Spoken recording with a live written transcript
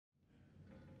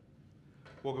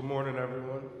Well, good morning,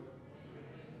 everyone.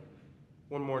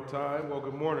 One more time. Well,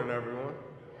 good morning, everyone.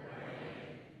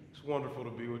 It's wonderful to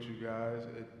be with you guys.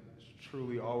 It's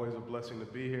truly always a blessing to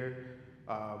be here.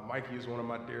 Mikey is one of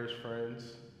my dearest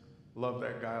friends. Love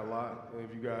that guy a lot. Any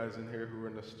of you guys in here who are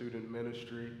in the student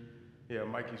ministry, yeah,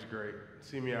 Mikey's great.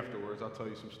 See me afterwards. I'll tell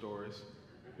you some stories.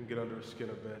 You can get under his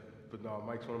skin a bit. But no,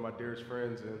 Mike's one of my dearest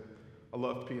friends, and I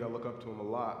love Pete. I look up to him a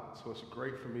lot. So it's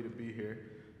great for me to be here.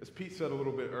 As Pete said a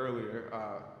little bit earlier,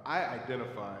 I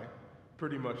identify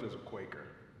pretty much as a Quaker,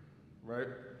 right?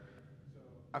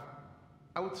 I,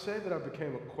 I would say that I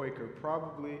became a Quaker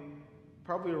probably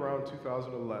around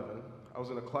 2011. I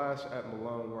was in a class at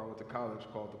Malone where I went to college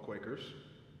called the Quakers,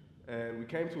 and we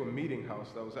came to a meeting house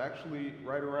that was actually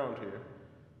right around here.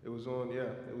 It was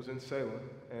in Salem,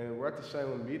 and we're at the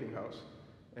Salem meeting house,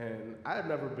 and I had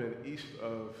never been east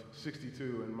of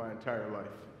 62 in my entire life.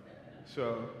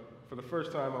 So for the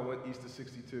first time, I went east of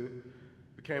 62.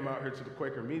 We came out here to the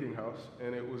Quaker meeting house,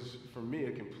 and it was, for me,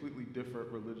 a completely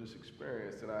different religious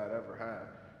experience than I had ever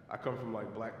had. I come from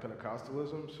like black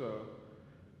Pentecostalism, so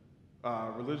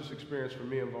religious experience for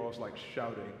me involves like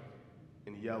shouting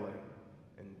and yelling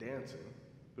and dancing.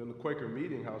 But in the Quaker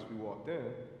meeting house, we walked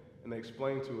in, and they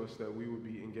explained to us that we would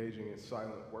be engaging in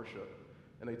silent worship.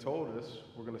 And they told us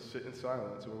we're going to sit in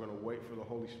silence and we're going to wait for the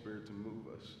Holy Spirit to move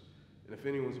us. And if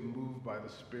anyone's moved by the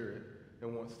Spirit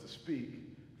and wants to speak,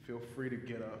 feel free to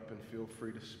get up and feel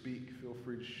free to speak. Feel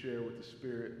free to share what the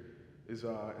Spirit is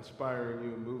inspiring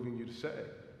you and moving you to say.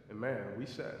 And man, we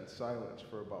sat in silence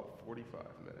for about 45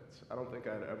 minutes. I don't think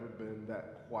I'd ever been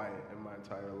that quiet in my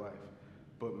entire life.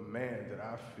 But man, did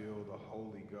I feel the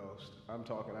Holy Ghost. I'm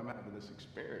having this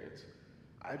experience.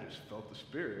 I just felt the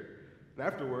Spirit. And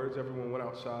afterwards, everyone went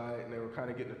outside and they were kind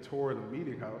of getting a tour of the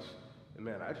meeting house. And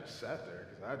man, I just sat there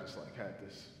because I just like had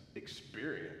this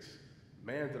experience.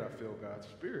 Man, did I feel God's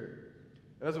Spirit.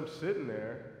 And as I'm sitting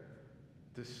there,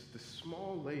 this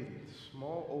small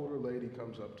older lady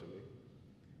comes up to me.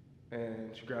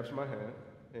 And she grabs my hand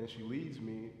and she leads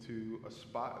me to a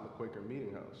spot in the Quaker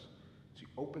meeting house. She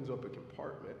opens up a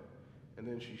compartment, and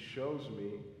then she shows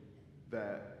me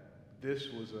that this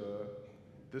was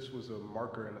a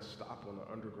marker and a stop on the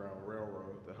Underground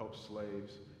Railroad that helped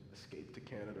slaves escape to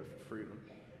Canada for freedom.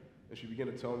 And she began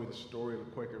to tell me the story of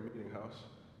the Quaker meeting house,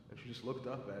 and she just looked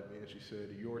up at me and she said,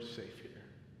 "You're safe here.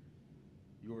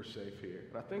 You're safe here."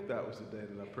 And I think that was the day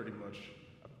that I pretty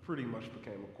much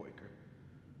became a Quaker.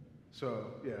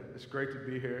 So yeah, it's great to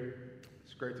be here.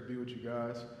 It's great to be with you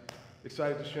guys.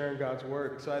 Excited to share in God's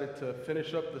Word. Excited to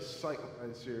finish up the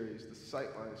Sightline series.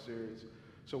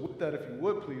 So with that, if you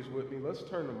would please with me, let's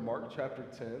turn to Mark chapter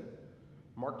 10.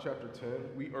 Mark chapter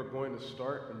 10. We are going to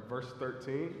start in verse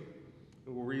 13,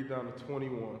 and we'll read down to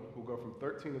 21. We'll go from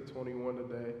 13 to 21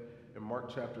 today in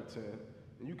Mark chapter 10.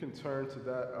 And you can turn to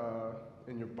that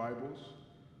in your Bibles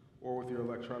or with your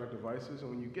electronic devices. And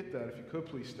when you get that, if you could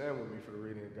please stand with me for the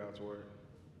reading of God's Word.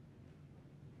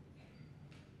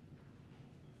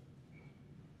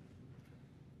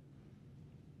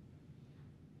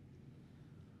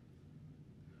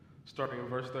 Starting in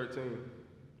verse 13.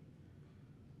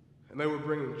 And they were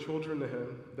bringing children to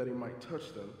him that he might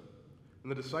touch them.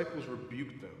 And the disciples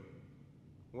rebuked them.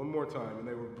 One more time. And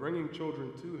they were bringing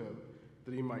children to him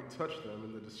that he might touch them.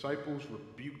 And the disciples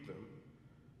rebuked them.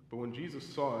 But when Jesus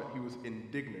saw it, he was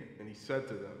indignant. And he said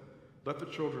to them, "Let the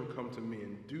children come to me,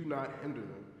 and do not hinder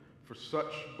them, for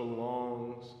such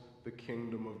belongs the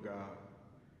kingdom of God.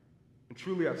 And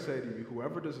truly I say to you,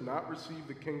 whoever does not receive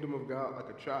the kingdom of God like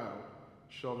a child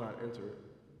shall not enter it."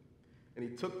 And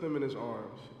he took them in his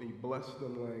arms, and he blessed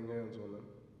them, laying hands on them.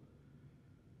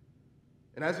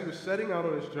 And as he was setting out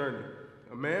on his journey,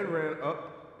 a man ran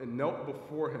up and knelt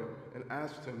before him and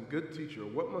asked him, "Good teacher,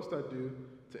 what must I do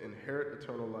to inherit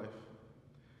eternal life?"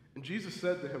 And Jesus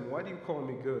said to him, "Why do you call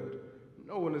me good?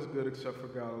 No one is good except for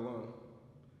God alone.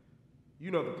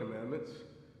 You know the commandments.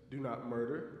 Do not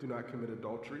murder, do not commit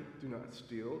adultery, do not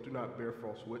steal, do not bear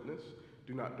false witness,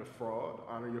 do not defraud,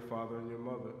 honor your father and your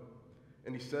mother."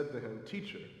 And he said to him,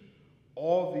 "Teacher,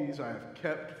 all these I have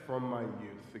kept from my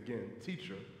youth." Again,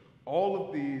 teacher, all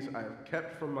of these I have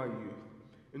kept from my youth.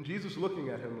 And Jesus, looking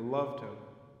at him, loved him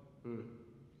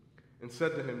and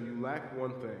said to him, "You lack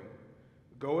one thing.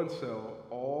 Go and sell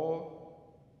all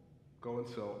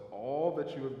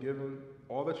that you have given,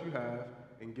 all that you have,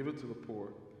 and give it to the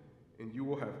poor, and you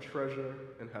will have treasure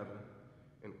in heaven.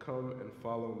 And come and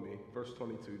follow me." Verse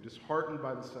 22, disheartened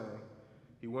by the saying,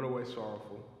 he went away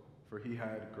sorrowful, for he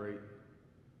had great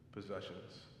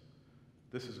possessions.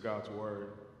 This is God's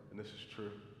word, and this is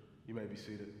true. You may be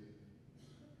seated.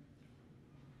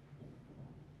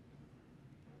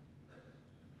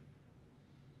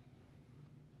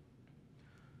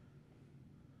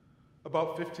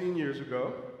 About 15 years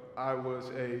ago, I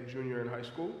was a junior in high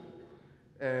school,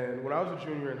 and when I was a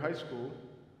junior in high school,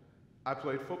 I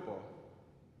played football.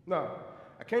 Now,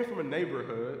 I came from a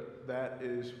neighborhood that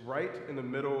is right in the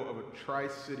middle of a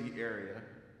tri-city area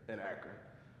in Akron.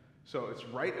 So it's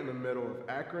right in the middle of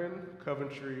Akron,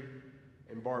 Coventry,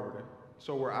 and Barberton.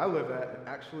 So where I live at, it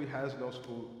actually has no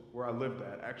school, where I lived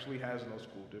at, actually has no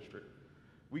school district.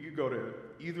 We could go to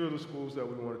either of the schools that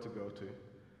we wanted to go to.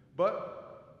 But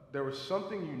there was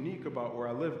something unique about where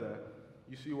I lived at.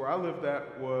 You see, where I lived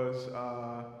at was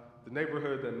the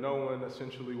neighborhood that no one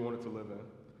essentially wanted to live in.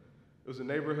 It was a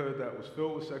neighborhood that was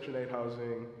filled with Section 8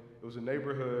 housing. It was a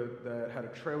neighborhood that had a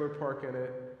trailer park in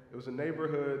it. It was a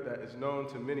neighborhood that is known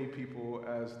to many people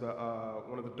as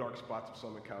one of the dark spots of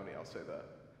Summit County, I'll say that.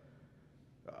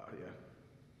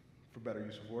 For better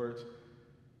use of words.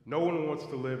 No one wants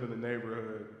to live in the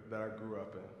neighborhood that I grew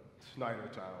up in,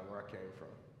 Snydertown, where I came from.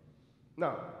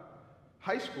 Now,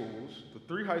 high schools, the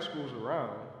 3 high schools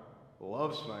around,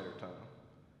 love Snydertown.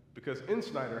 Because in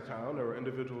Snydertown, there were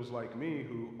individuals like me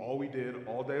who all we did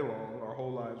all day long, our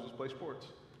whole lives, was play sports.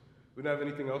 We didn't have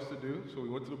anything else to do, so we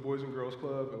went to the Boys and Girls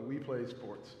Club and we played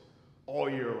sports all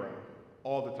year round,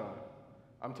 all the time.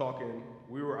 I'm talking,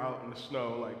 we were out in the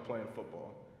snow like playing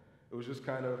football. It was just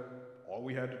kind of all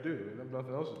we had to do. We didn't have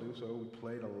nothing else to do, so we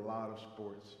played a lot of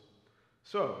sports.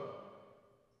 So,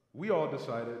 we all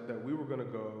decided that we were gonna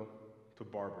go to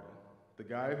Barberton. The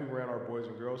guy who ran our Boys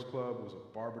and Girls Club was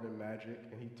a Barberton Magic,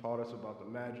 and he taught us about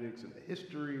the Magics and the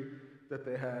history that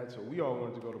they had, so we all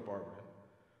wanted to go to Barberton.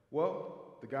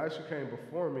 Well, the guys who came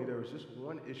before me, there was just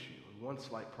one issue, one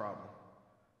slight problem.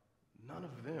 None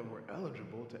of them were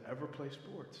eligible to ever play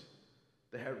sports.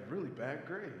 They had really bad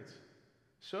grades.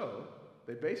 So,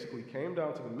 they basically came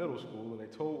down to the middle school and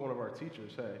they told one of our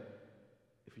teachers, hey,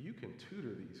 if you can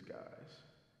tutor these guys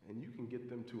and you can get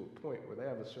them to a point where they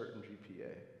have a certain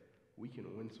GPA, we can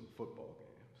win some football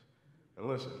games. And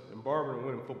listen, in Barberton,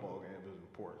 winning football games is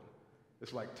important.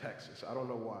 It's like Texas. I don't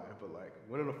know why, but like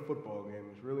winning a football game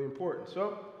is really important.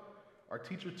 So our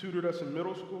teacher tutored us in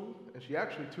middle school, and she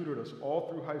actually tutored us all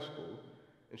through high school,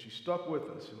 and she stuck with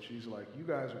us, and she's like, you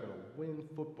guys are gonna win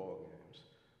football games.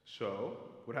 So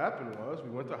what happened was we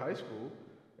went to high school,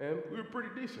 and we were pretty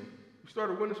decent. We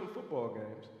started winning some football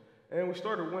games, and we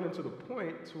started winning to the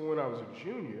point to when I was a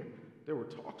junior, there were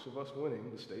talks of us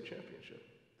winning the state championship,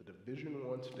 the Division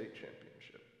I state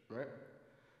championship, right?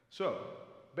 So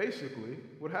basically,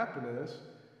 what happened is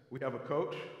we have a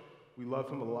coach. We love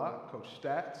him a lot, Coach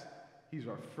Stats. He's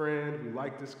our friend. We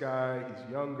like this guy.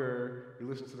 He's younger. He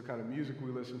listens to the kind of music we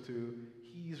listen to.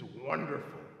 He's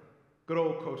wonderful. Good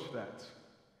old Coach Stats.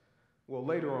 Well,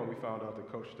 later on, we found out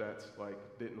that Coach Stats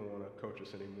didn't want to coach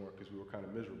us anymore because we were kind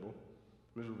of miserable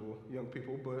young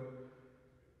people. But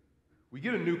we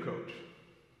get a new coach.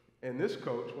 And this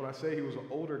coach, when I say he was an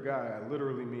older guy, I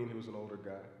literally mean he was an older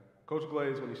guy. Coach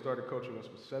Glaze, when he started coaching us,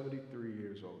 was 73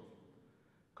 years old,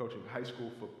 coaching high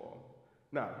school football.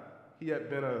 Now, he had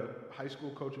been a high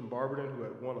school coach in Barberton who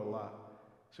had won a lot.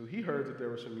 So he heard that there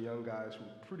were some young guys who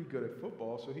were pretty good at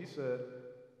football, so he said,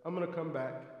 I'm going to come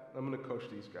back, I'm going to coach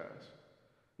these guys.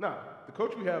 Now, the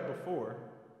coach we had before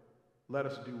let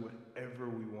us do whatever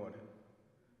we wanted.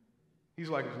 He's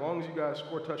like, as long as you guys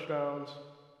score touchdowns,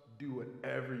 do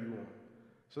whatever you want.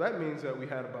 So that means that we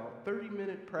had about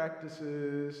 30-minute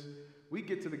practices. We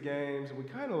get to the games, and we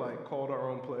kind of like called our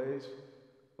own plays.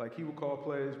 Like he would call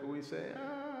plays, but we'd say,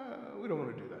 we don't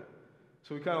want to do that.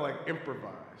 So we kind of like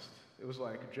improvised. It was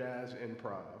like jazz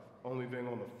improv, only being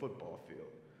on the football field.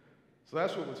 So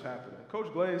that's what was happening.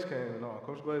 Coach Glaze came and all.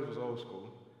 Coach Glaze was old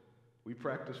school. We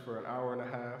practiced for an hour and a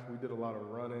half. We did a lot of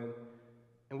running.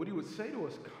 And what he would say to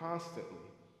us constantly,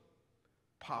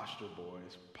 posture,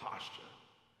 boys, posture.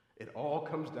 It all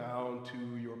comes down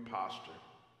to your posture.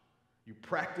 You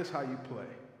practice how you play.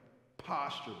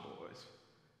 Posture, boys.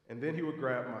 And then he would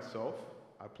grab myself.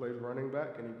 I played running back,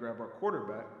 and he'd grab our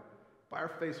quarterback by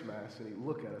our face mask, and he'd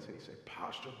look at us, and he'd say,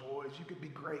 posture, boys, you could be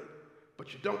great,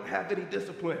 but you don't have any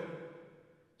discipline.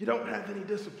 You don't have any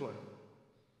discipline.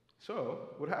 So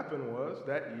what happened was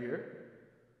that year,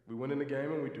 we went in the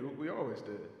game, and we do what we always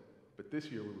did. But this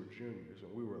year, we were juniors,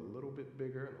 and we were a little bit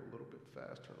bigger and a little bit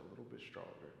faster and a little bit stronger.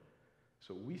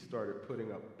 So we started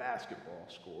putting up basketball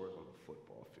scores on the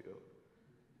football field.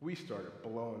 We started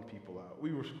blowing people out.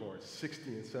 We were scoring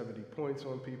 60 and 70 points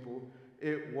on people.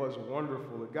 It was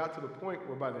wonderful. It got to the point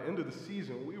where by the end of the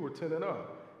season, we were 10-0.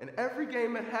 And every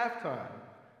game at halftime,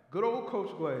 good old Coach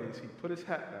Glaze, he'd put his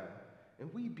hat down,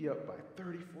 and we'd be up by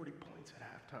 30, 40 points at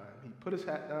halftime. He'd put his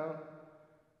hat down,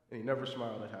 and he never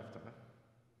smiled at halftime.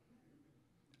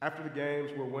 After the games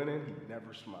we're winning, he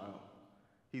never smiled.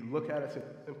 He'd look at us and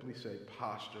simply say,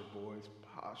 posture, boys,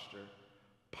 posture,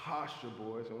 posture,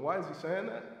 boys. And why is he saying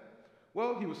that?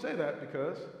 Well, he would say that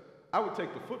because I would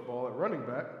take the football at running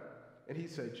back, and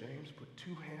he'd say, James, put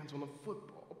 2 hands on the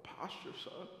football, posture,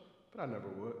 son. But I never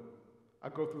would.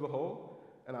 I'd go through the hole,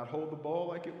 and I'd hold the ball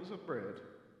like it was a bread.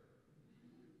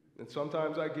 And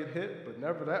sometimes I'd get hit, but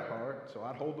never that hard. So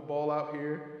I'd hold the ball out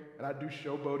here, and I'd do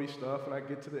showboaty stuff, and I'd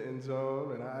get to the end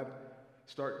zone, and I'd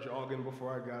start jogging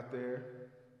before I got there.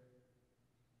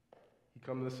 He'd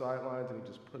come to the sidelines, and he'd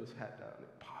just put his hat down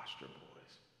and posture,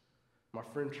 boys. My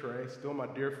friend Trey, still my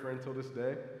dear friend till this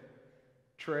day,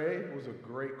 Trey was a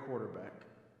great quarterback.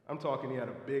 I'm talking he had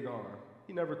a big arm.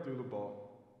 He never threw the ball.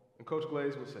 And Coach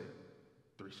Glaze would say,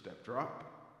 3-step drop,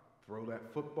 throw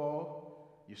that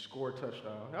football, you score a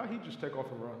touchdown. Now he'd just take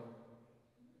off and run.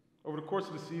 Over the course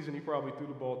of the season, he probably threw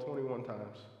the ball 21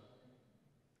 times.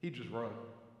 He'd just run.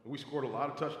 And we scored a lot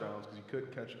of touchdowns because he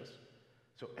couldn't catch us.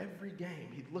 So every game,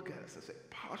 he'd look at us and say,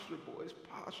 posture, boys,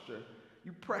 posture.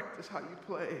 You practice how you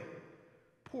play.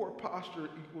 Poor posture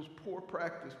equals poor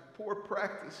practice. Poor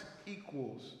practice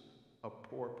equals a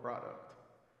poor product.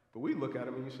 But we look at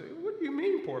him and you say, what do you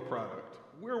mean poor product?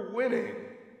 We're winning.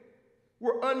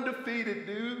 We're undefeated,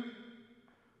 dude.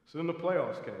 So then the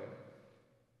playoffs came.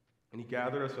 And he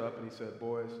gathered us up and he said,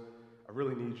 boys, I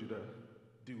really need you to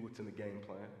do what's in the game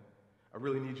plan. I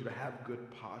really need you to have good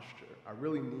posture. I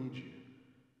really need you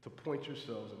to point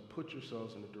yourselves and put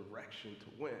yourselves in a direction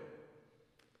to win.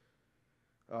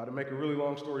 To make a really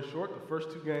long story short, the first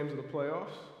 2 games of the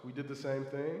playoffs, we did the same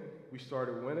thing. We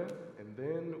started winning, and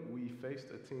then we faced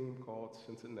a team called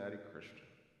Cincinnati Christian.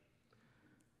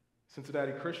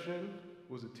 Cincinnati Christian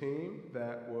was a team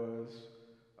that was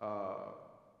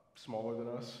smaller than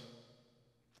us.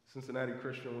 Cincinnati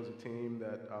Christian was a team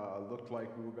that looked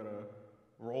like we were going to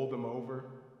roll them over.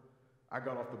 I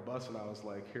got off the bus and I was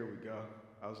like, here we go.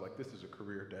 I was like, this is a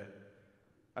career day.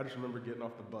 I just remember getting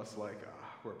off the bus like,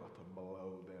 we're about to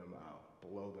blow them out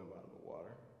of the water.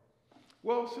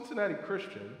 Well, Cincinnati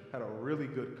Christian had a really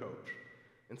good coach.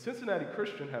 And Cincinnati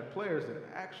Christian had players that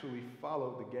actually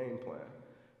followed the game plan.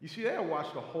 You see, they had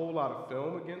watched a whole lot of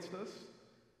film against us,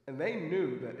 and they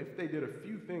knew that if they did a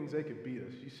few things, they could beat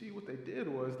us. You see, what they did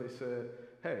was they said,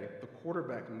 hey, the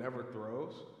quarterback never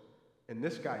throws, and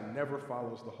this guy never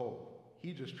follows the hole.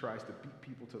 He just tries to beat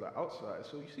people to the outside.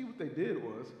 So you see, what they did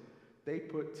was they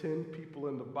put 10 people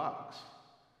in the box.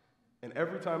 And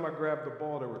every time I grabbed the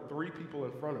ball, there were 3 people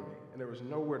in front of me, and there was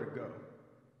nowhere to go.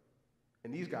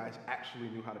 And these guys actually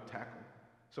knew how to tackle.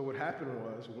 So what happened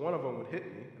was one of them would hit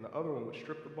me, and the other one would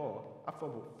strip the ball. I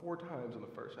fumbled 4 times in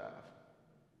the first half.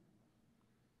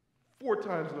 4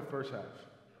 times in the first half.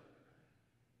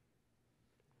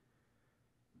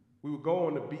 We would go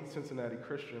on to beat Cincinnati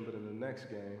Christian, but in the next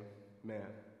game, man,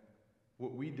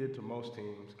 what we did to most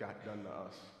teams got done to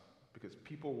us because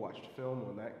people watched film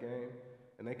on that game,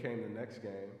 and they came the next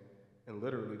game, and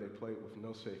literally they played with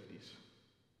no safeties.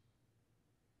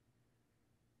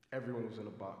 Everyone was in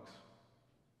a box,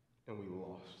 and we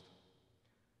lost.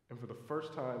 And for the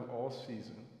first time all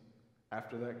season,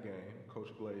 after that game, Coach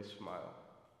Glaze smiled.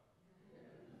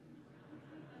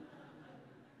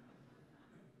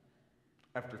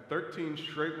 After 13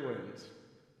 straight wins,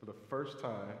 for the first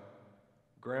time,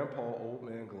 Grandpa Old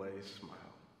Man Glaze smiled.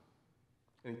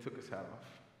 And he took his hat off.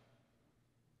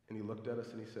 And he looked at us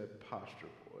and he said, posture,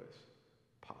 boys,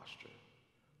 posture.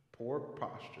 Poor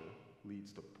posture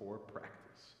leads to poor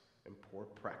practice, and poor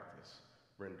practice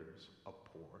renders a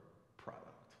poor product.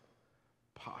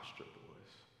 Posture,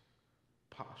 boys,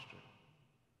 posture.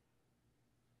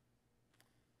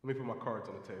 Let me put my cards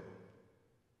on the table.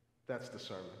 That's the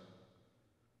sermon.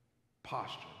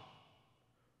 Posture.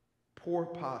 Poor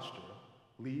posture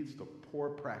leads to poor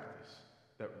practice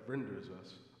that renders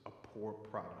us a poor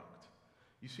product.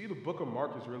 You see, the book of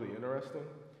Mark is really interesting.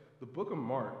 The book of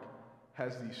Mark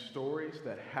has these stories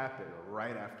that happen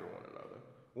right after one another.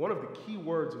 One of the key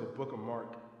words in the book of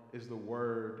Mark is the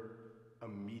word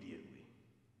immediately.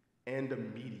 And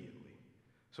immediately.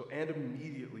 So, and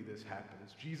immediately this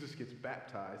happens. Jesus gets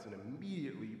baptized, and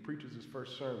immediately he preaches his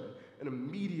first sermon. And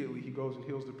immediately he goes and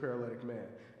heals the paralytic man.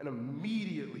 And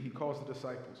immediately he calls the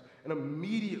disciples. And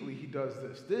immediately he does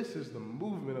this. This is the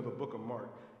movement of the book of Mark.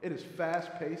 It is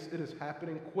fast-paced. It is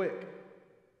happening quick.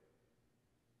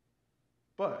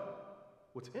 But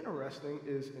what's interesting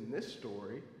is in this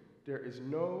story, there is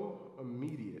no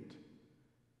immediate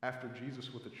after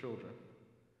Jesus with the children.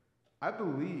 I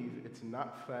believe it's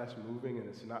not fast-moving and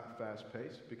it's not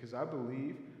fast-paced because I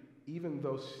believe even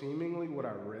though seemingly what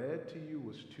I read to you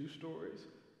was 2 stories,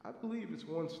 I believe it's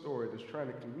one story that's trying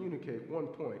to communicate one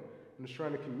point and it's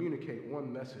trying to communicate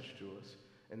one message to us.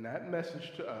 And that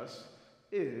message to us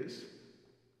is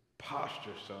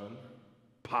posture, son,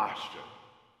 posture.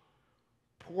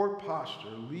 Poor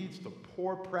posture leads to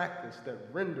poor practice that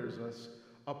renders us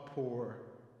a poor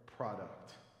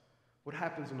product. What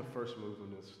happens in the first move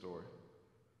in this story?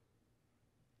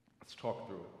 Let's talk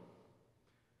through it.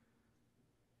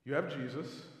 You have Jesus,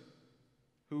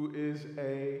 who is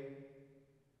a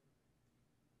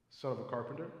son of a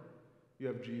carpenter. You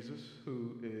have Jesus,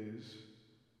 who is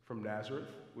from Nazareth,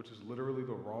 which is literally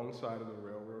the wrong side of the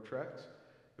railroad tracks.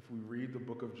 If we read the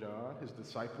book of John, his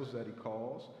disciples that he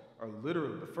calls are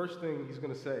literally, the first thing he's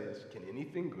going to say is, can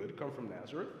anything good come from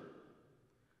Nazareth?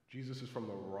 Jesus is from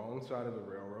the wrong side of the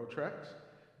railroad tracks.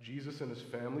 Jesus and his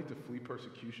family, to flee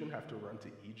persecution, have to run to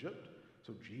Egypt.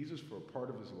 So Jesus, for a part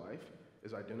of his life,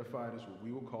 is identified as what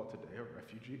we will call today a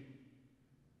refugee.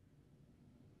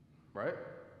 Right?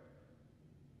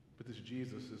 But this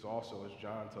Jesus is also, as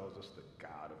John tells us, the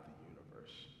God of the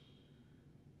universe.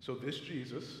 So this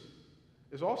Jesus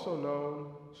is also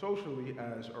known socially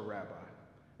as a rabbi.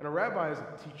 And a rabbi is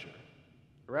a teacher.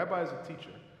 A rabbi is a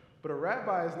teacher. But a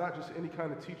rabbi is not just any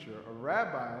kind of teacher. A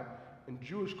rabbi in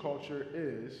Jewish culture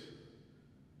is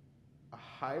a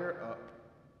higher up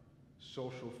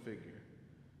social figure.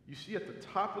 You see, at the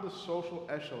top of the social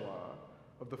echelon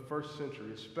of the first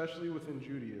century, especially within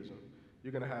Judaism,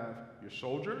 you're going to have your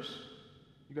soldiers,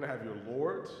 you're going to have your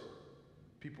lords,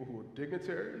 people who are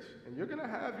dignitaries, and you're going to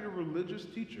have your religious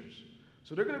teachers.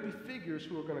 So they're going to be figures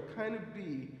who are going to kind of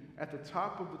be at the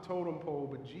top of the totem pole,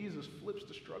 but Jesus flips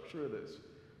the structure of this.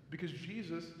 Because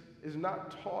Jesus is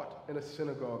not taught in a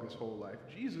synagogue his whole life.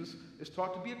 Jesus is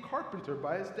taught to be a carpenter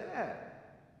by his dad,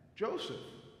 Joseph.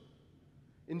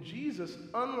 And Jesus,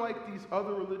 unlike these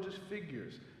other religious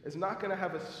figures, is not going to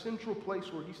have a central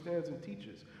place where he stands and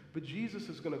teaches. But Jesus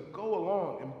is going to go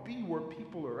along and be where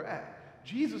people are at.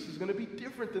 Jesus is going to be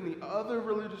different than the other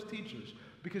religious teachers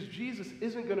because Jesus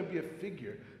isn't going to be a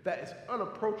figure that is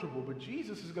unapproachable, but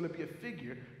Jesus is going to be a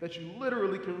figure that you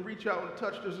literally can reach out and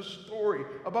touch. There's a story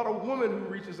about a woman who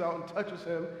reaches out and touches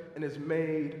him and is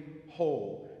made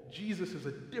whole. Jesus is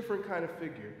a different kind of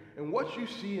figure. And what you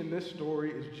see in this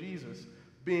story is Jesus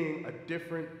being a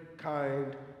different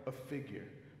kind of figure.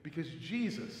 Because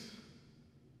Jesus,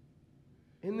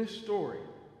 in this story,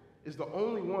 is the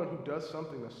only one who does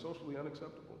something that's socially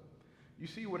unacceptable. You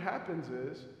see, what happens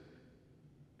is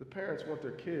the parents want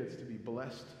their kids to be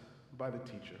blessed by the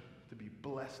teacher, to be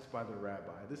blessed by the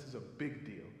rabbi. This is a big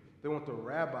deal. They want the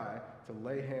rabbi to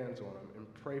lay hands on them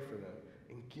and pray for them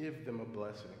and give them a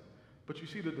blessing. But you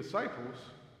see, the disciples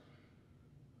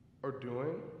are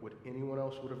doing what anyone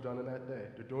else would have done in that day.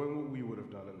 They're doing what we would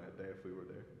have done in that day if we were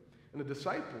there. And the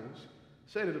disciples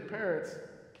say to the parents,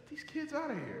 get these kids out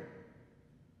of here.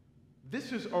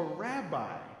 This is a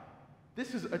rabbi.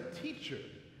 This is a teacher.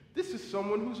 This is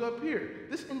someone who's up here.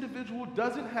 This individual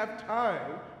doesn't have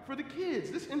time for the kids.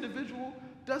 This individual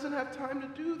doesn't have time to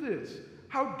do this.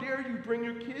 How dare you bring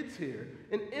your kids here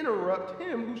and interrupt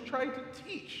him who's trying to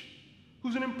teach,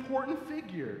 who's an important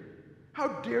figure? How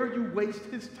dare you waste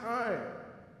his time?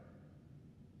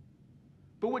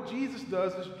 But what Jesus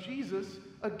does is Jesus,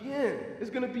 again, is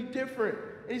going to be different.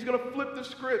 And he's going to flip the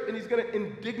script, and he's going to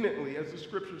indignantly, as the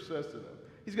scripture says to them,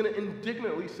 he's going to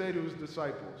indignantly say to his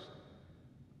disciples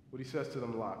what he says to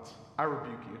them lots. I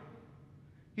rebuke you.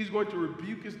 He's going to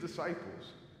rebuke his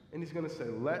disciples, and he's going to say,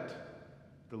 let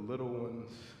the little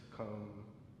ones come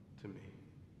to me.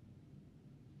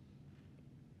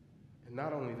 And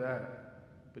not only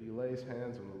that, but he lays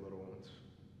hands on the little ones,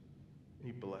 and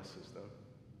he blesses them.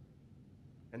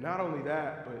 And not only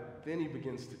that, but then he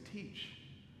begins to teach.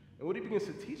 And what he begins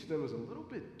to teach them is a little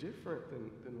bit different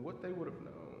than what they would have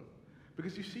known.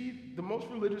 Because you see, the most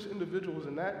religious individuals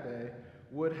in that day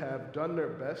would have done their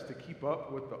best to keep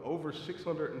up with the over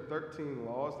 613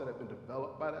 laws that had been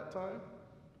developed by that time.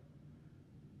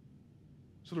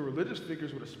 So the religious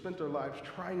figures would have spent their lives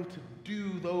trying to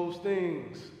do those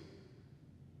things,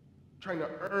 trying to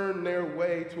earn their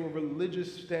way to a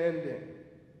religious standing.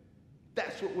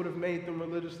 That's what would have made them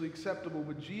religiously acceptable.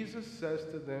 But Jesus says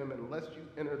to them, unless you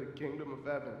enter the kingdom of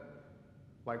heaven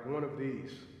like one of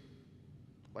these,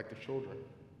 like the children,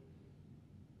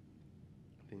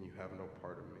 then you have no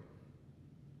part of me.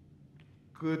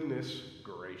 Goodness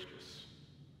gracious.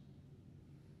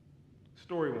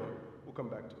 Story one, we'll come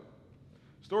back to it.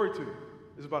 Story two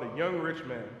is about a young rich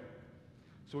man.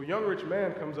 So a young rich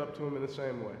man comes up to him in the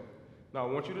same way. Now,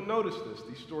 I want you to notice this.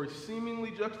 These stories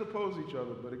seemingly juxtapose each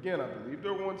other, but again, I believe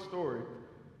they're one story.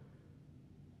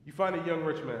 You find a young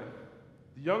rich man.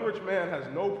 The young rich man has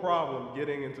no problem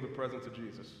getting into the presence of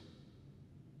Jesus.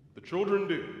 The children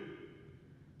do.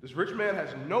 This rich man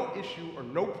has no issue or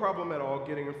no problem at all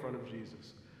getting in front of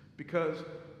Jesus. Because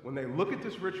when they look at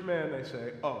this rich man, they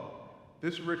say, oh,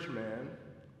 this rich man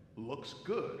looks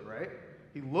good, right?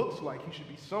 He looks like he should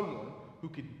be someone who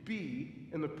could be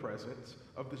in the presence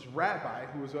of this rabbi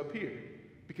who is up here,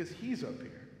 because he's up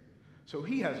here. So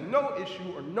he has no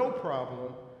issue or no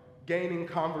problem gaining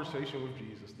conversation with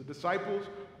Jesus. The disciples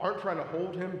aren't trying to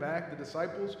hold him back. The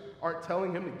disciples aren't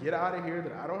telling him to get out of here,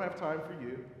 that I don't have time for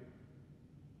you.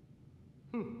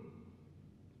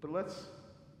 But let's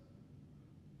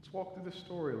walk through the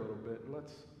story a little bit, and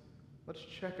let's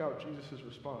check out Jesus'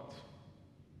 response.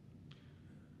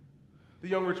 The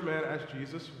young rich man asked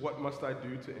Jesus, "What must I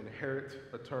do to inherit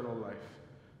eternal life?"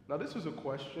 Now, this is a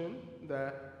question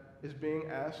that is being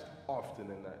asked often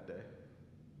in that day.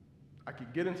 I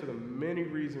could get into the many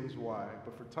reasons why,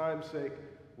 but for time's sake,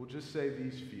 we'll just say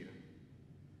these few.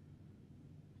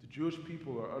 The Jewish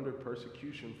people are under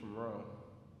persecution from Rome.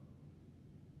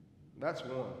 That's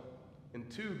one. And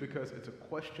two, because it's a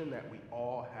question that we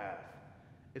all have.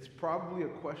 It's probably a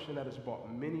question that has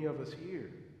brought many of us here.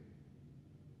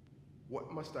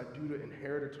 What must I do to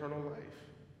inherit eternal life?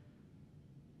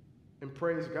 And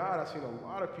praise God, I've seen a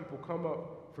lot of people come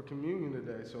up for communion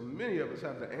today, so many of us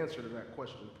have the answer to that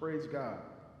question. Praise God.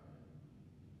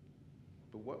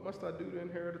 But what must I do to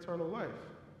inherit eternal life?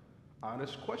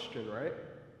 Honest question, right?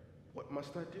 What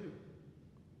must I do?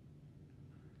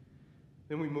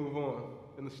 Then we move on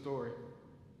in the story.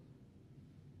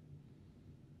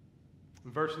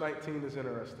 Verse 19 is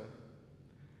interesting.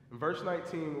 In verse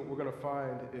 19, what we're going to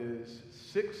find is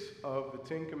 6 of the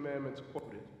 10 commandments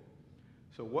quoted.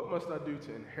 So what must I do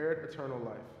to inherit eternal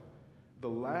life? The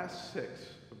last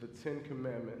 6 of the 10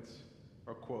 commandments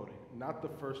are quoted, not the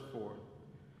first 4.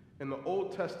 In the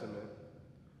Old Testament,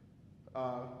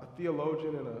 a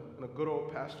theologian and a good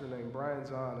old pastor named Brian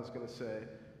Zahn is going to say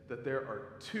that there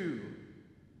are two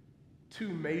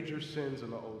major sins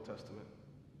in the Old Testament.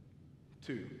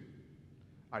 2.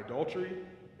 Idolatry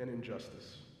and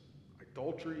injustice.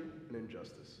 Idolatry and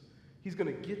injustice. He's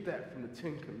going to get that from the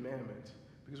 10 commandments,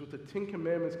 because what the 10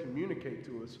 commandments communicate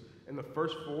to us in the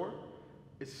first 4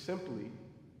 is simply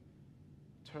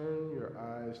turn your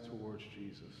eyes towards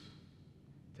Jesus.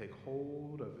 Take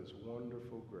hold of his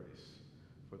wonderful grace,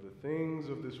 for the things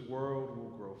of this world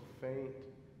will grow faintly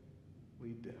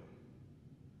dim.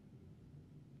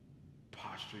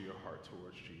 Posture your heart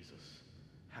towards Jesus.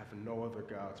 Have no other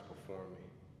gods before me.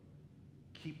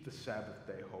 Keep the Sabbath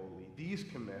day holy. These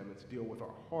commandments deal with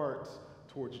our hearts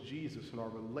towards Jesus and our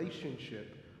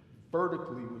relationship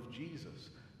vertically with Jesus.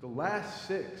 The last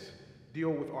 6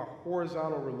 deal with our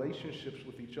horizontal relationships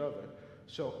with each other.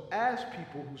 So as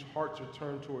people whose hearts are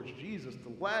turned towards Jesus,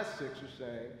 the last 6 are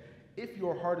saying, if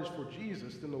your heart is for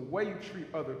Jesus, then the way you treat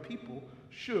other people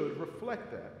should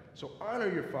reflect that. So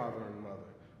honor your father and mother.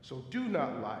 So do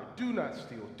not lie, do not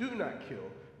steal, do not kill.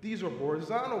 These are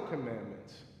horizontal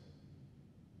commandments.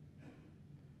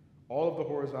 All of the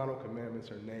horizontal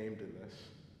commandments are named in this.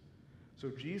 So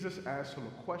Jesus asks him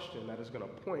a question that is going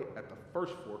to point at the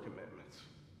first 4 commandments.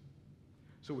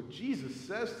 So what Jesus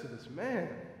says to this man,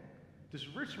 this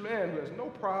rich man who has no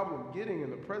problem getting in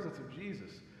the presence of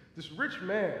Jesus, this rich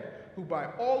man who by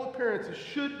all appearances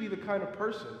should be the kind of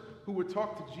person who would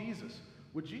talk to Jesus,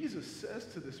 what Jesus says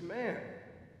to this man,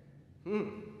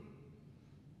 in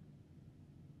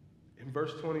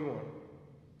verse 21,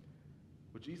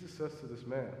 what Jesus says to this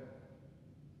man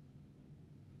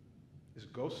is,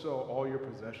 go sell all your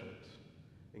possessions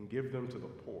and give them to the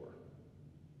poor,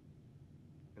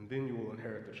 and then you will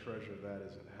inherit the treasure that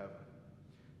is in heaven.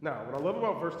 Now, what I love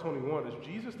about verse 21 is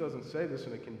Jesus doesn't say this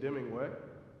in a condemning way.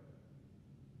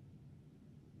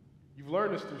 You've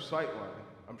learned this through sightline,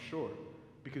 I'm sure,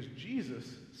 because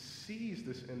Jesus sees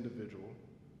this individual.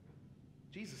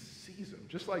 Jesus sees him,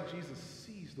 just like Jesus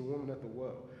sees the woman at the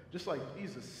well, just like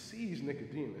Jesus sees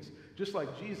Nicodemus, just like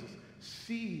Jesus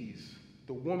sees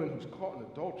the woman who's caught in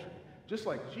adultery, just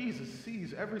like Jesus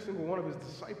sees every single one of his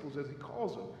disciples as he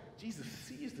calls them. Jesus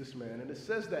sees this man, and it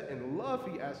says that in love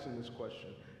he asked him this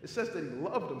question. It says that he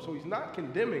loved him, so he's not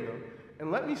condemning him.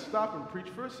 And let me stop and preach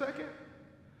for a second.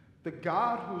 The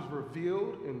God who's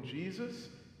revealed in Jesus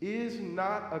is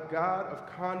not a God of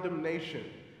condemnation.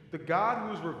 The God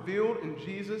who is revealed in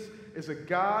Jesus is a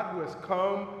God who has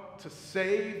come to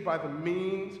save by the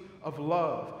means of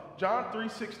love. John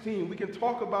 3:16, we can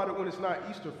talk about it when it's not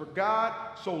Easter. For God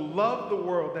so loved the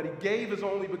world that he gave his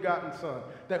only begotten Son,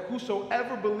 that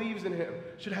whosoever believes in him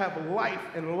should have life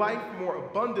and life more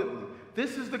abundantly.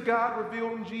 This is the God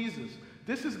revealed in Jesus.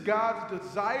 This is God's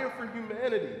desire for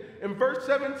humanity. And verse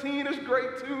 17 is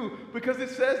great too, because it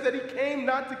says that he came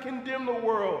not to condemn the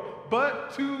world,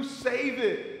 but to save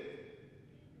it.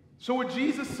 So what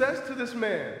Jesus says to this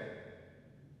man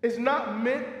is not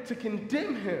meant to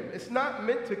condemn him. It's not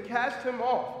meant to cast him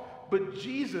off. But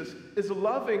Jesus is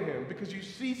loving him, because you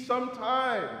see,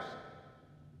 sometimes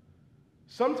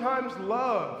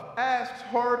love asks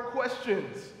hard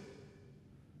questions.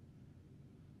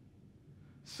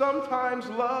 Sometimes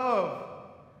love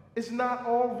is not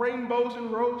all rainbows and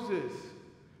roses.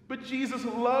 But Jesus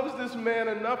loves this man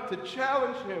enough to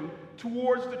challenge him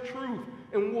towards the truth.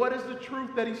 And what is the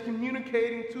truth that he's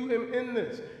communicating to him in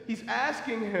this? He's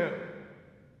asking him,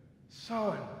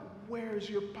 son, where's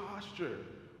your posture?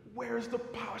 Where's the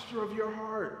posture of your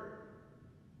heart?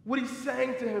 What he's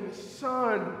saying to him is,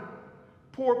 son,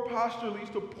 poor posture leads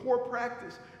to poor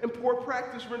practice, and poor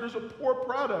practice renders a poor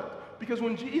product. Because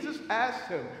when Jesus asks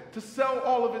him to sell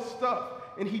all of his stuff,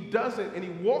 and he doesn't, and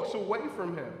he walks away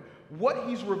from him, what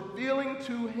he's revealing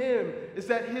to him is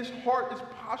that his heart is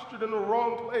postured in the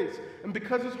wrong place. And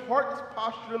because his heart is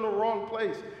postured in the wrong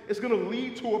place, it's going to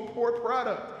lead to a poor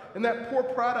product. And that poor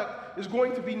product is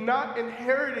going to be not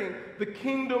inheriting the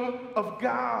kingdom of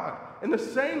God. And the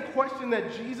same question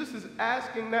that Jesus is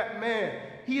asking that man,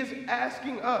 he is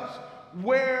asking us,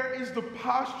 where is the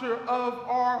posture of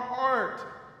our heart?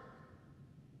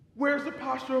 Where's the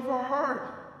posture of our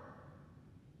heart?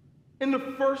 In the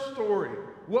first story,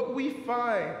 what we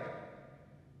find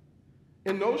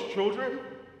in those children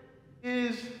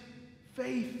is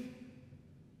faith.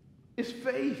 It's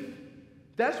faith.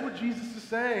 That's what Jesus is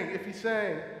saying. If he's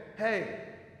saying, hey,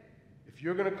 if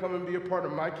you're going to come and be a part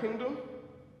of my kingdom,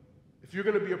 if you're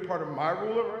going to be a part of my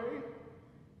rule and reign,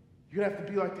 you're going to have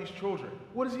to be like these children.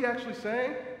 What is he actually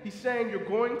saying? He's saying you're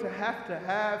going to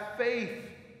have faith.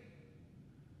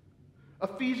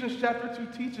 Ephesians chapter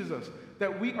 2 teaches us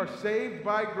that we are saved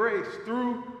by grace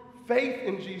through faith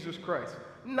in Jesus Christ,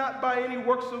 not by any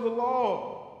works of the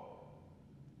law.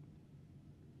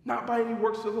 Not by any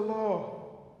works of the law.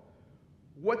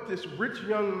 What this rich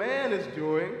young man is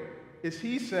doing is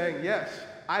he's saying, yes,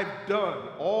 I've done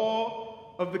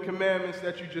all of the commandments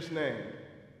that you just named.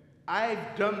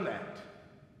 I've done that.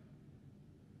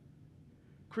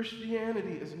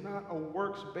 Christianity is not a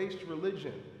works-based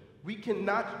religion. We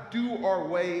cannot do our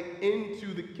way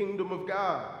into the kingdom of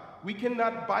God. We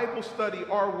cannot Bible study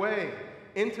our way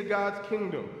into God's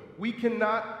kingdom. We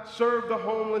cannot serve the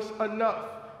homeless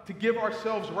enough to give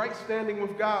ourselves right standing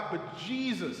with God. But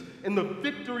Jesus, in the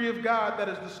victory of God that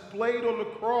is displayed on the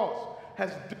cross,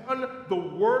 has done the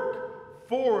work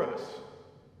for us.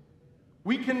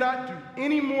 We cannot do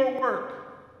any more work.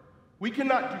 We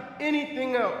cannot do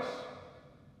anything else.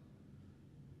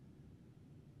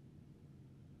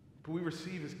 But we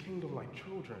receive his kingdom like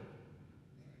children.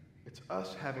 It's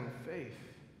us having faith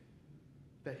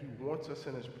that he wants us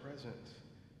in his presence.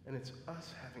 And it's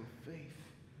us having faith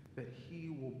that he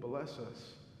will bless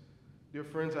us. Dear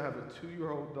friends, I have a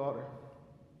 2-year-old daughter.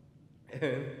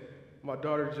 And my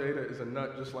daughter Jada is a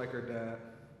nut just like her dad.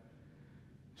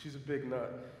 She's a big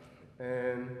nut.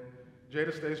 And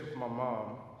Jada stays with my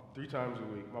mom 3 times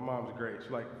a week. My mom's great. She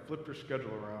flipped her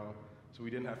schedule around so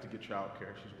we didn't have to get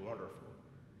childcare. She's wonderful.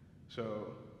 So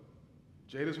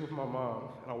Jada's with my mom,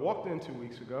 and I walked in 2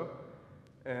 weeks ago,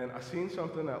 and I seen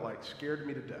something that scared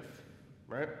me to death,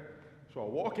 right? So I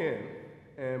walk in,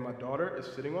 and my daughter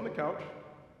is sitting on the couch.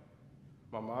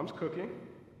 My mom's cooking.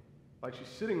 She's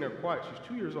sitting there quiet. She's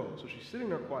 2 years old, so she's sitting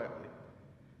there quietly.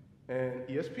 And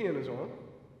ESPN is on,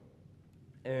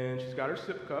 and she's got her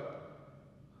sip cup,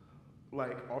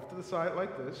 off to the side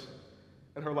like this,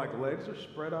 and her legs are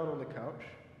spread out on the couch.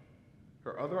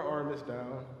 Her other arm is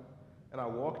down. And I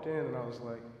walked in and I was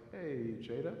like, hey,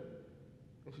 Jada.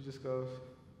 And she just goes,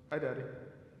 hi, Daddy.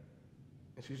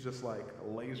 And she's just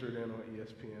lasered in on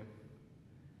ESPN.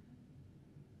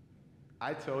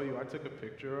 I tell you, I took a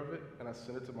picture of it and I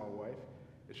sent it to my wife.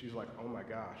 And she's like, oh my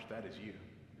gosh, that is you.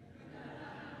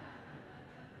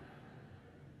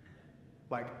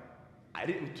 I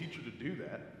didn't teach her to do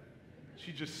that.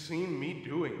 She just seen me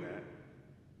doing that.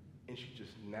 And she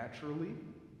just naturally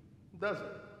does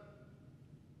it.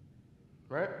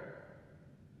 Right?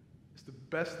 It's the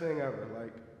best thing ever.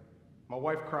 My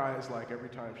wife cries every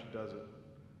time she does it.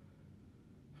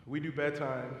 We do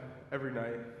bedtime every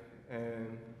night,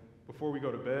 and before we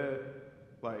go to bed,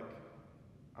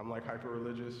 I'm hyper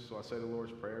religious, so I say the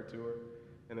Lord's Prayer to her,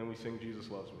 and then we sing Jesus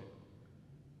Loves Me.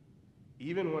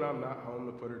 Even when I'm not home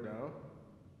to put her down,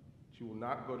 she will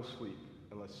not go to sleep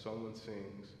unless someone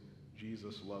sings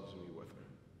Jesus Loves Me with her.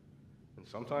 And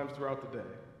sometimes throughout the day,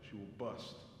 she will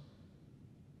bust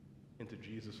into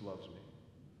Jesus Loves Me.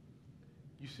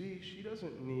 You see, she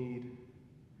doesn't need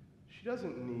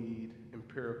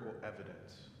empirical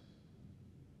evidence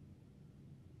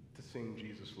to sing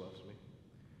Jesus Loves Me.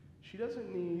 She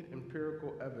doesn't need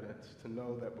empirical evidence to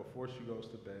know that before she goes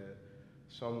to bed,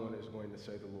 someone is going to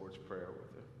say the Lord's Prayer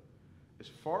with her. As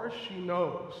far as she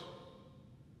knows,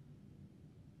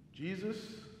 Jesus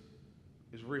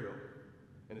is real.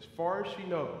 And as far as she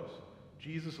knows,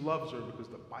 Jesus loves her because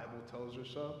the Bible tells her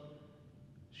so.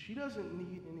 She doesn't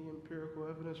need any empirical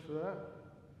evidence for that.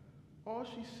 All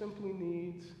she simply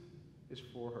needs is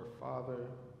for her father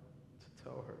to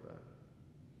tell her that.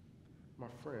 My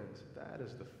friends, that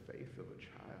is the faith of a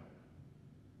child.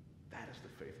 That is the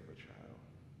faith of a child.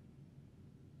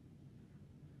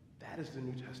 That is the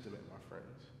New Testament, my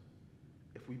friends.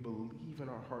 If we believe in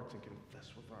our hearts and confess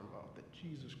with our mouth that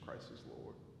Jesus Christ is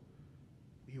Lord,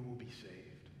 we will be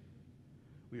saved.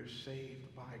 We are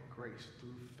saved by grace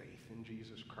through faith in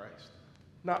Jesus Christ,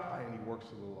 not by any works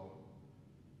of the law.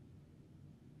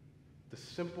 The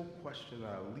simple question that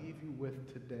I leave you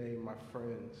with today, my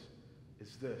friends,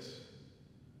 is this.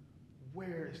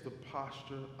 Where is the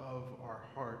posture of our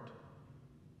heart?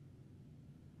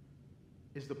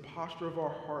 Is the posture of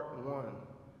our heart one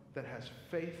that has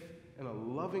faith in a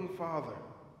loving Father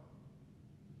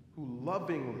who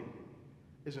lovingly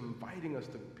is inviting us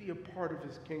to be a part of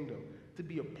his kingdom, to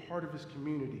be a part of his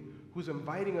community, who's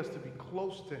inviting us to be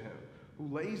close to him, who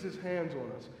lays his hands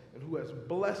on us, and who has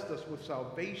blessed us with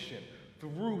salvation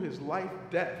through his life,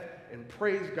 death, and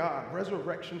praise God,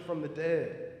 resurrection from the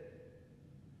dead,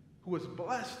 who has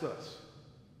blessed us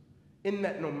in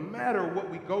that no matter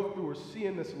what we go through or see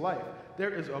in this life,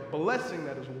 there is a blessing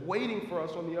that is waiting for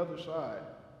us on the other side.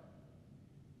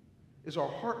 Is our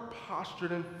heart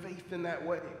postured in faith in that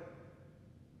way?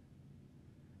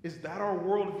 Is that our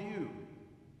worldview?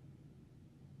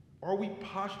 Are we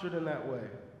postured in that way?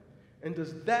 And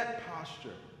does that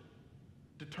posture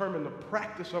determine the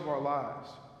practice of our lives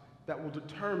that will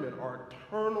determine our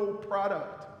eternal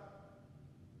product?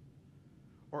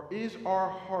 Or is our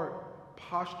heart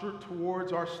postured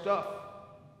towards our stuff?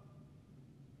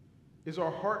 Is our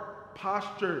heart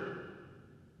postured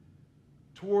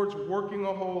towards working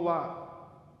a whole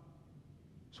lot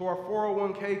so our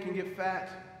 401k can get fat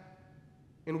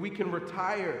and we can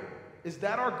retire? Is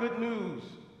that our good news?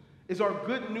 Is our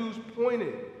good news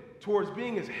pointed towards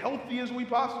being as healthy as we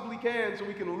possibly can so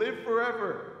we can live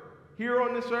forever here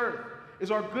on this earth? Is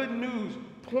our good news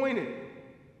pointed,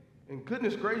 and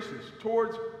goodness gracious,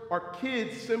 towards our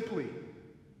kids simply?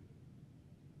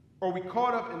 Are we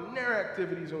caught up in their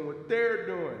activities and what they're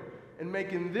doing and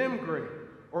making them great?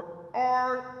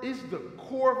 Or is the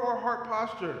core of our heart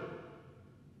posture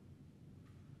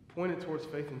pointed towards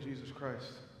faith in Jesus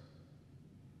Christ?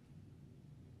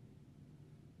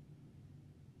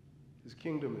 His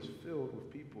kingdom is filled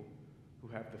with people who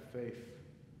have the faith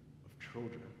of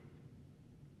children.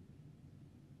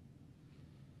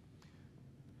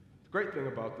 The great thing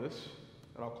about this,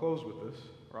 and I'll close with this,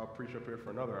 or I'll preach up here for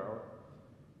another hour.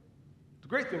 The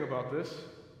great thing about this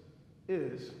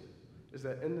is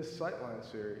that in this Sightline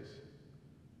series,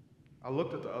 I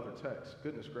looked at the other texts.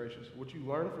 Goodness gracious, what you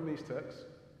learn from these texts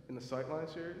in the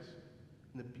Sightline series,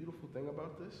 and the beautiful thing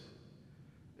about this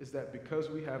is that because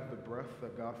we have the breath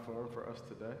that God formed for us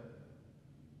today,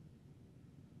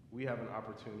 we have an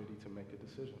opportunity to make a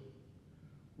decision.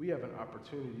 We have an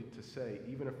opportunity to say,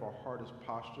 even if our heart is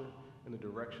postured in the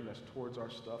direction that's towards our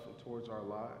stuff and towards our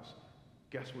lives,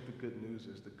 guess what the good news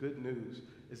is? The good news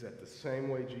is that the same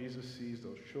way Jesus sees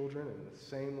those children, and the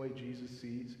same way Jesus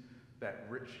sees that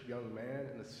rich young man,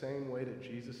 in the same way that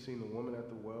Jesus seen the woman at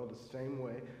the well, the same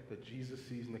way that Jesus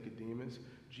sees Nicodemus,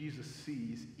 Jesus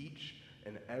sees each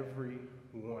and every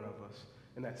one of us.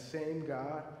 And that same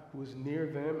God who is near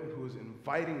them and who is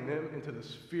inviting them into the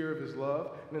sphere of his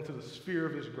love and into the sphere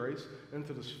of his grace and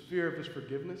into the sphere of his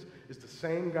forgiveness is the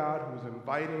same God who is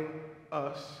inviting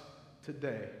us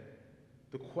today.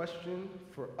 The question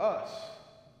for us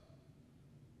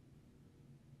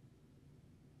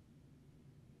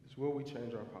is, will we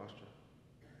change our posture?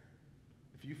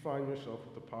 If you find yourself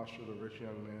with the posture of the rich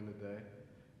young man today,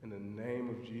 in the name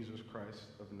of Jesus Christ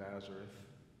of Nazareth,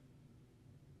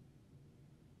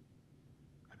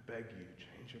 I beg you,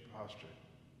 change your posture.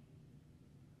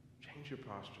 Change your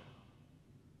posture.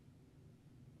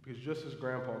 Because just as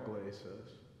Grandpa Glaze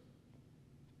says,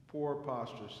 poor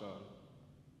posture, son,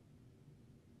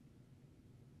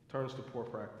 turns to poor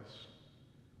practice.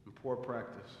 And poor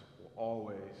practice will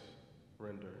always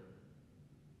render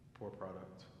poor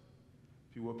product.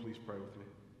 If you would, please pray with me.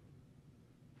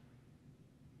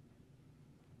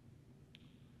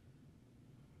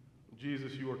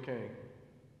 Jesus, you are King.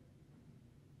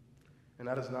 And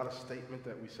that is not a statement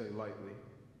that we say lightly.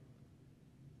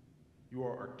 You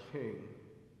are our King,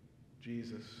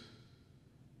 Jesus.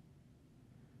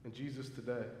 And Jesus,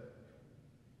 today,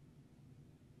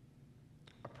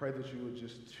 pray that you would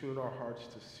just tune our hearts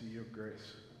to see your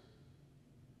grace.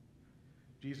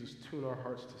 Jesus, tune our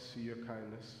hearts to see your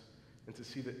kindness and to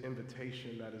see the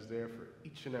invitation that is there for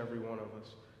each and every one of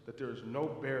us, that there is no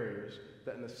barriers,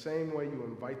 that in the same way you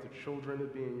invite the children to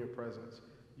be in your presence,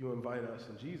 you invite us.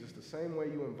 And Jesus, the same way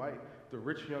you invite the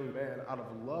rich young man out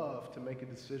of love to make a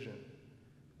decision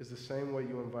is the same way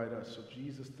you invite us. So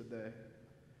Jesus, today,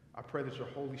 I pray that your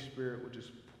Holy Spirit would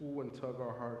just pull and tug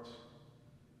our hearts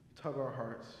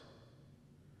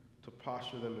to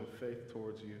posture them in faith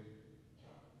towards you.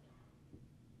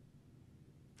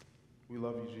 We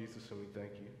love you, Jesus, and we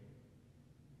thank you.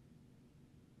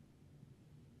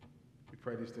 We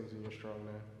pray these things in your strong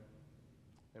name.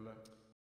 Amen.